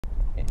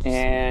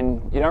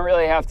and you don't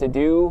really have to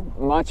do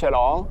much at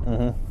all.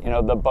 You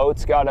know, the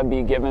boat's got to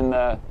be giving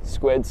the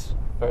squids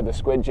or the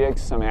squid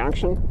jigs some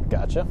action.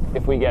 Gotcha.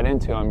 If we get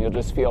into them, you'll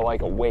just feel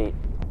like a weight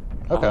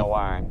on the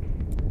line.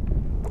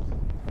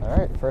 All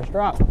right, first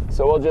drop.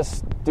 So we'll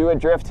just do a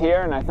drift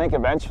here, and I think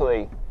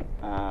eventually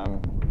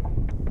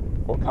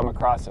we'll come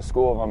across a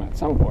school of them at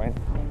some point.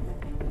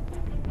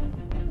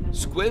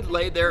 Squid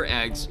lay their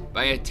eggs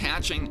by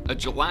attaching a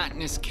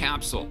gelatinous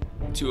capsule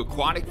to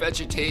aquatic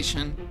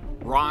vegetation,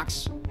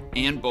 rocks,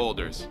 and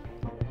boulders.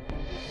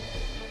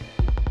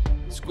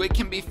 Squid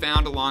can be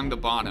found along the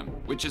bottom,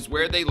 which is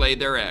where they lay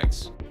their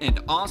eggs, and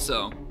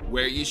also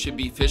where you should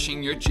be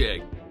fishing your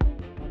jig.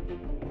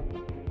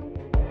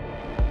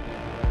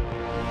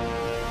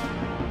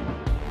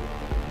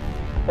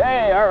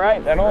 Hey, all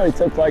right, that only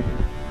took like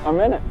a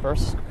minute.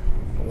 First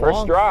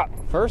drop.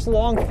 First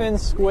long fin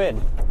squid.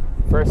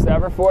 First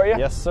ever for you?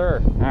 Yes,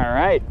 sir. All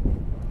right.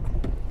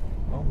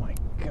 Oh my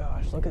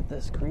gosh, look at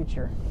this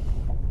creature.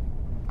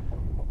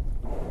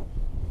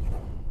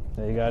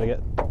 Yeah, you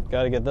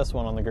gotta get this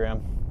one on the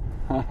gram.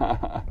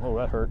 Oh,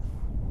 that hurt.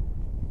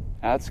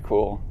 That's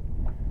cool.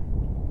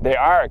 They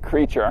are a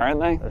creature, aren't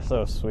they? They're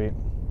so sweet.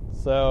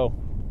 So,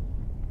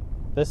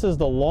 this is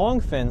the long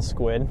fin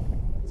squid.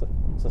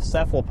 It's a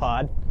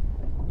cephalopod.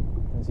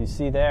 As you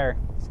see there,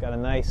 it's got a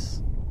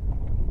nice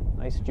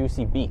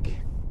juicy beak.